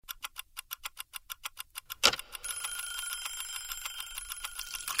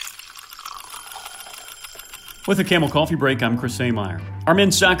With a Camel Coffee Break, I'm Chris Ameyer. Our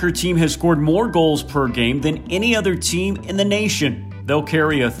men's soccer team has scored more goals per game than any other team in the nation. They'll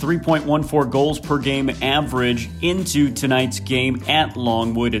carry a 3.14 goals per game average into tonight's game at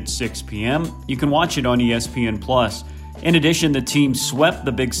Longwood at 6 p.m. You can watch it on ESPN+. In addition, the team swept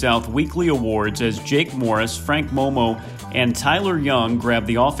the Big South Weekly Awards as Jake Morris, Frank Momo, and Tyler Young grabbed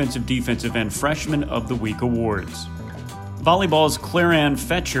the Offensive, Defensive, and Freshman of the Week awards. Volleyball's Claire-Ann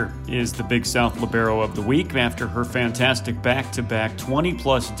Fetcher is the Big South Libero of the Week after her fantastic back-to-back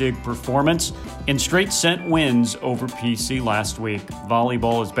 20-plus dig performance in straight set wins over PC last week.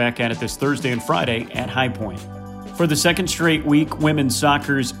 Volleyball is back at it this Thursday and Friday at High Point. For the second straight week, women's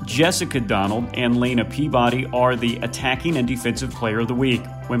soccer's Jessica Donald and Lena Peabody are the attacking and defensive player of the week.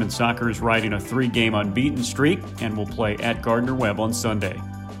 Women's soccer is riding a 3-game unbeaten streak and will play at Gardner-Webb on Sunday.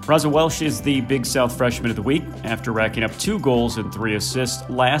 Raza Welsh is the Big South Freshman of the Week after racking up 2 goals and 3 assists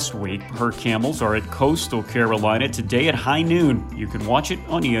last week. Her Camels are at Coastal Carolina today at high noon. You can watch it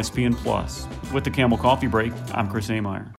on ESPN+. With the Camel Coffee Break, I'm Chris Ameyer.